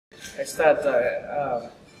I started a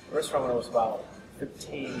restaurant when I was about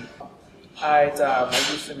 15. I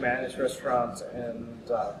used to manage restaurants and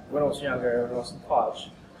when I was younger, when I was in college,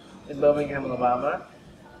 in Birmingham, Alabama.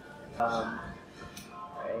 And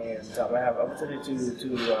I have opportunity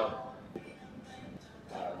to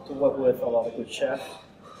work with a lot of good chefs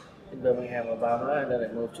in Birmingham, Alabama, and then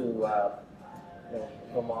I moved to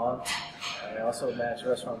Vermont. And I also managed a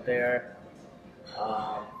restaurant there.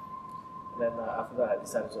 Then after that, I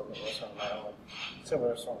decided to open a restaurant of my own. Several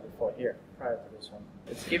restaurants before here, prior to this one.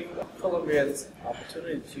 It's given Colombians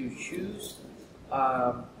opportunity to choose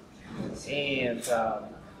and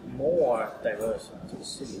more diverse to the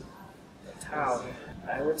city, the town.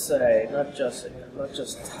 I would say not just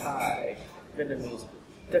Thai, Vietnamese,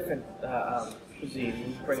 different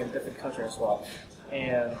cuisine, bring in different culture as well.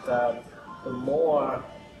 And the more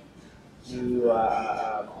you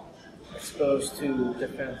exposed to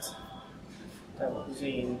different type of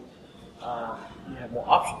cuisine, you have more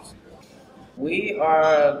options. We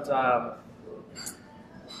are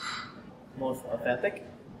most authentic.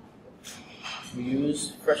 We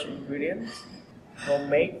use fresh ingredients,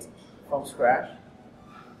 homemade from scratch.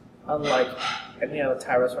 Unlike any other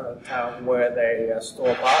Thai restaurant in town where they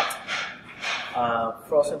store-bought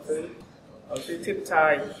frozen food. Obviously, Thip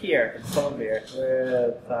Thai here in Colombia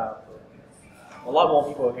with a lot more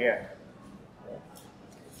people here.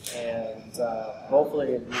 And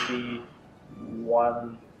hopefully it will be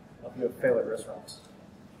one of your favorite restaurants.